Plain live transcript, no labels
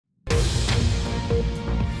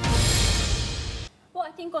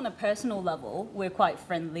think on a personal level, we're quite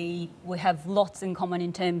friendly. We have lots in common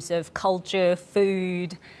in terms of culture,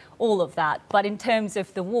 food, all of that. But in terms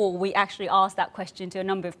of the war, we actually asked that question to a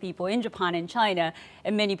number of people in Japan and China,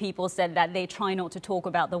 and many people said that they try not to talk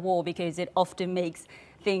about the war because it often makes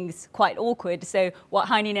things quite awkward. So what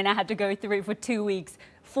Haining and I had to go through for 2 weeks,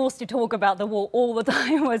 forced to talk about the war all the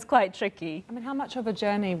time, was quite tricky. I mean, how much of a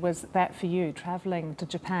journey was that for you, travelling to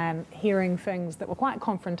Japan, hearing things that were quite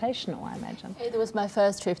confrontational, I imagine? It was my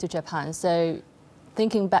first trip to Japan, so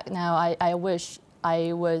thinking back now, I wish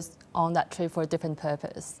I was on that trip for a different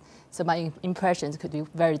purpose. So my impressions could be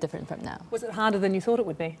very different from now. Was it harder than you thought it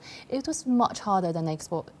would be? It was much harder than I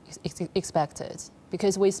expected,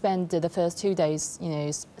 because we spent the first 2 days,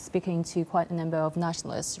 speaking to quite a number of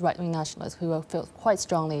nationalists, right-wing nationalists, who felt quite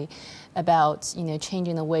strongly about,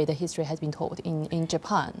 changing the way the history has been taught in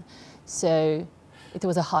Japan. So it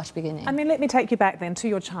was a harsh beginning. I mean, let me take you back then to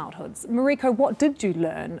your childhoods. Mariko, what did you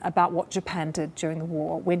learn about what Japan did during the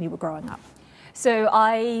war when you were growing up? So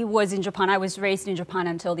I was in Japan. I was raised in Japan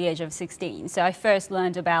until the age of 16. So I first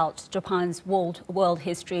learned about Japan's world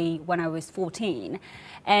history when I was 14.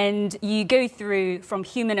 And you go through from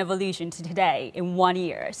human evolution to today in 1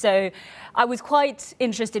 year. So I was quite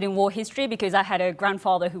interested in war history because I had a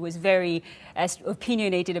grandfather who was very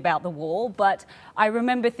opinionated about the war. But I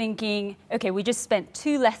remember thinking, okay, we just spent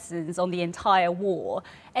 2 lessons on the entire war.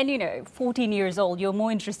 And, 14 years old, you're more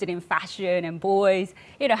interested in fashion and boys.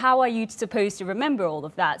 How are you supposed to remember all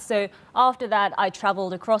of that? So after that, I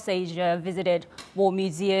traveled across Asia, visited war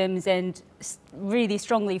museums, and really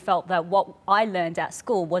strongly felt that what I learned at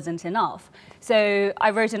school wasn't enough. So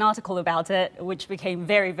I wrote an article about it, which became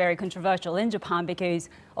very, very controversial in Japan because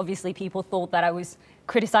obviously people thought that I was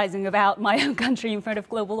criticizing about my own country in front of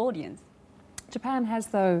global audience. Japan has,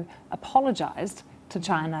 though, apologised to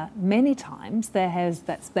China many times.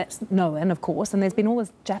 That's known, of course, and there's been all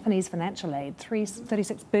this Japanese financial aid,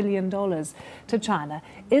 $36 billion to China.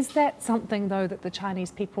 Is that something, though, that the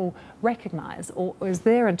Chinese people recognise, or is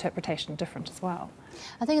their interpretation different as well?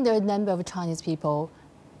 I think there are a number of Chinese people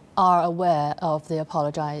are aware of the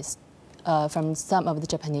apologies from some of the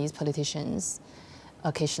Japanese politicians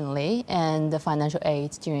occasionally, and the financial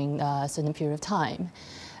aid during a certain period of time.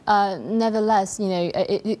 Nevertheless,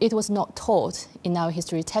 it was not taught in our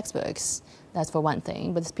history textbooks, that's for one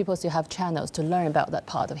thing, but people still have channels to learn about that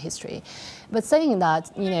part of history. But saying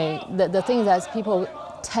that, the thing that people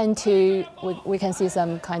tend to, we can see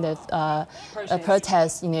some kind of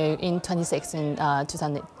protests, in 2016 and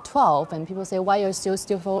 2012, and people say, why are you still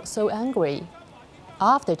so angry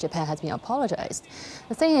after Japan has been apologized?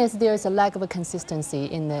 The thing is, there is a lack of a consistency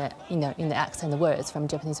in the acts and the words from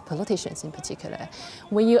Japanese politicians in particular.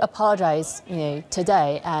 When you apologize,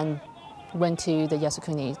 today and went to the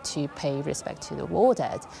Yasukuni to pay respect to the war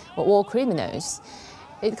dead or war criminals,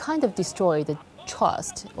 it kind of destroyed the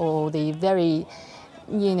trust or the very,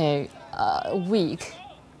 weak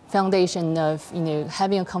foundation of,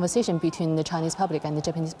 having a conversation between the Chinese public and the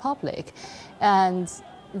Japanese public. And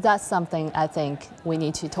that's something I think we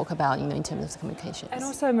need to talk about, in terms of communications. And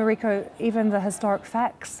also, Mariko, even the historic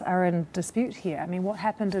facts are in dispute here. I mean, what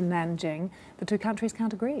happened in Nanjing, the 2 countries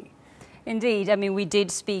can't agree. Indeed. I mean, we did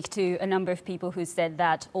speak to a number of people who said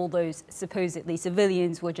that all those supposedly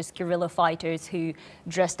civilians were just guerrilla fighters who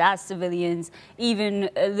dressed as civilians. Even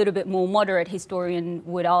a little bit more moderate historian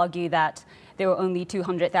would argue that there were only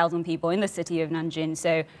 200,000 people in the city of Nanjing.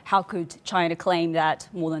 So how could China claim that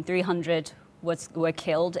more than 300 were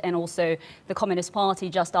killed? And also the Communist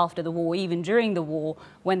Party, just after the war, even during the war,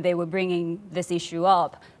 when they were bringing this issue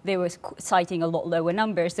up, they were citing a lot lower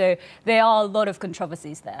numbers. So there are a lot of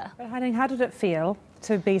controversies there. But Haining, how did it feel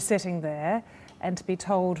to be sitting there and to be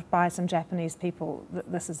told by some Japanese people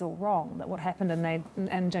that this is all wrong, that what happened in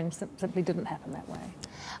Nanjing simply didn't happen that way?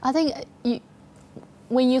 I think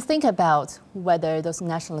when you think about whether those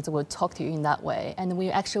nationalists would talk to you in that way, and when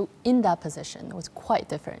you're actually in that position, it was quite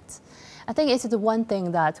different. I think it's the one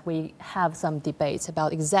thing that we have some debates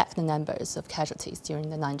about exact numbers of casualties during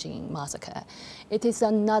the Nanjing massacre. It is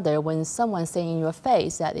another when someone's saying in your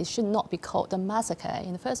face that it should not be called a massacre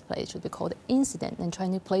in the first place, it should be called an incident, and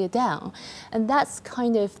trying to play it down. And that's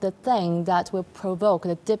kind of the thing that will provoke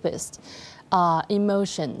the deepest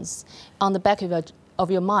emotions on the back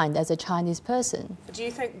of your mind as a Chinese person. Do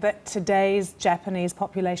you think that today's Japanese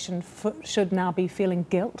population should now be feeling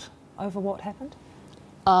guilt over what happened?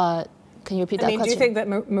 Can you repeat that question? Do you think that,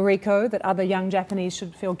 Mariko, that other young Japanese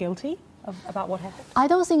should feel guilty about what happened? I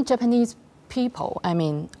don't think Japanese people,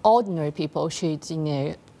 ordinary people, should,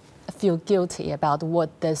 feel guilty about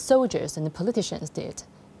what the soldiers and the politicians did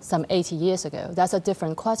some 80 years ago. That's a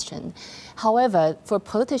different question. However, for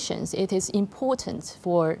politicians, it is important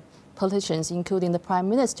for politicians, including the Prime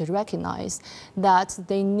Minister, to recognize that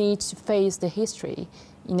they need to face the history,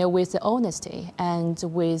 with the honesty and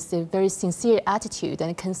with a very sincere attitude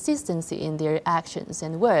and consistency in their actions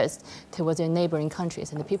and words towards their neighboring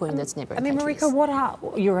countries and the people in those neighboring countries. Mariko, what are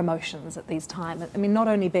your emotions at these times? Not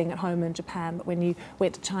only being at home in Japan, but when you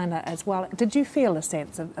went to China as well, did you feel a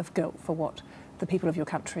sense of guilt for what the people of your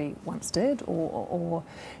country once did, or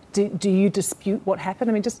do you dispute what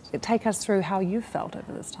happened? Just take us through how you felt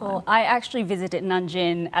over this time. Well, I actually visited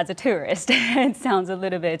Nanjing as a tourist. It sounds a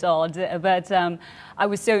little bit odd, but I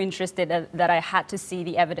was so interested that I had to see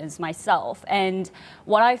the evidence myself. And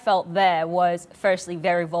what I felt there was, firstly,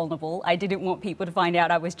 very vulnerable. I didn't want people to find out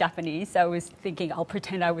I was Japanese, so I was thinking I'll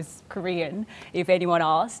pretend I was Korean if anyone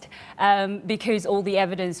asked, because all the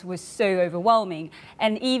evidence was so overwhelming.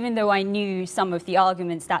 And even though I knew some of the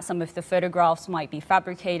arguments that some of the photographs might be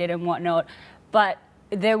fabricated and whatnot, but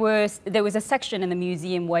there was a section in the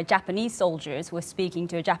museum where Japanese soldiers were speaking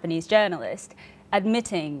to a Japanese journalist,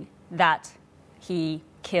 admitting that he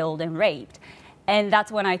killed and raped. And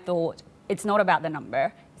that's when I thought, it's not about the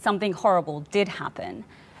number. Something horrible did happen.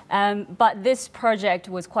 But this project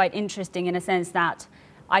was quite interesting in a sense that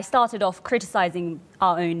I started off criticizing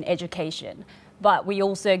our own education, but we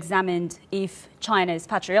also examined if China's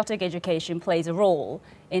patriotic education plays a role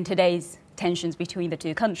in today's tensions between the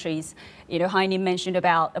two countries. Haining mentioned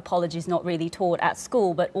about apologies not really taught at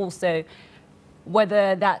school, but also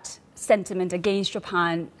whether that sentiment against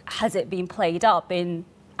Japan, has it been played up in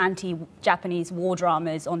anti-Japanese war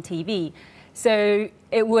dramas on TV? So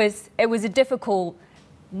it was a difficult,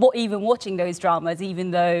 even watching those dramas, even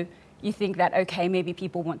though you think that, okay, maybe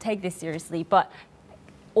people won't take this seriously, but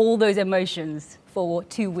all those emotions for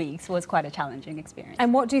 2 weeks was quite a challenging experience.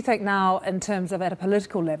 And what do you think now in terms of at a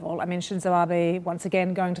political level? Shinzo Abe, once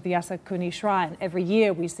again, going to the Yasukuni Shrine. Every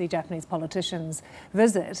year we see Japanese politicians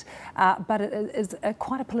visit, but it is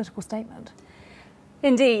quite a political statement.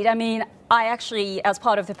 Indeed. I actually, as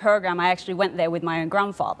part of the program, I actually went there with my own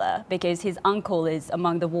grandfather because his uncle is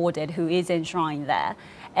among the war dead who is enshrined there.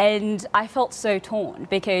 And I felt so torn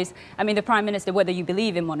because, the Prime Minister, whether you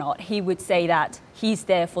believe him or not, he would say that he's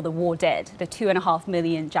there for the war dead, the 2.5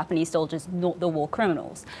 million Japanese soldiers, not the war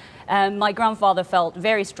criminals. My grandfather felt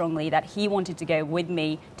very strongly that he wanted to go with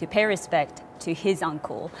me to pay respect to his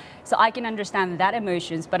uncle. So I can understand that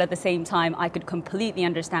emotions, but at the same time, I could completely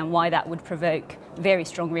understand why that would provoke very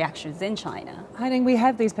strong reactions in China. Haining, we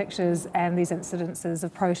have these pictures and these incidences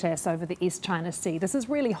of protests over the East China Sea. This is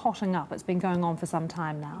really hotting up. It's been going on for some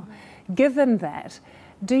time now. Given that,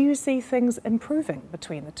 do you see things improving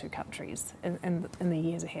between the two countries in the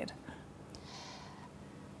years ahead?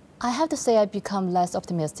 I have to say I've become less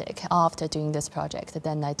optimistic after doing this project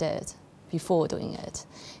than I did before doing it,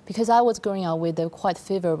 because I was growing up with a quite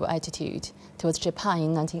favorable attitude towards Japan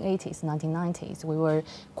in 1980s, 1990s. We were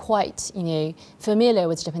quite, familiar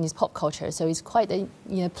with Japanese pop culture, so it's quite a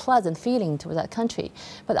pleasant feeling towards that country.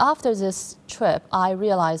 But after this trip, I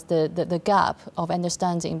realized the gap of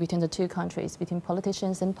understanding between the two countries, between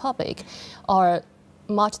politicians and public, are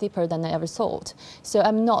much deeper than I ever thought. So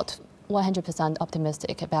I'm not 100%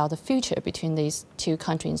 optimistic about the future between these two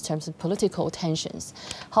countries in terms of political tensions.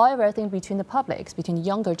 However, I think between the publics, between the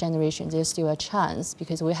younger generations, there's still a chance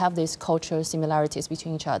because we have these cultural similarities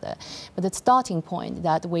between each other. But the starting point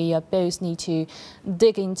that we both need to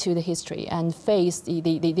dig into the history and face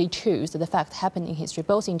the truth, the fact happening in history,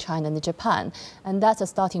 both in China and Japan. And that's a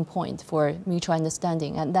starting point for mutual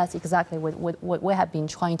understanding. And that's exactly what we have been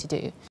trying to do.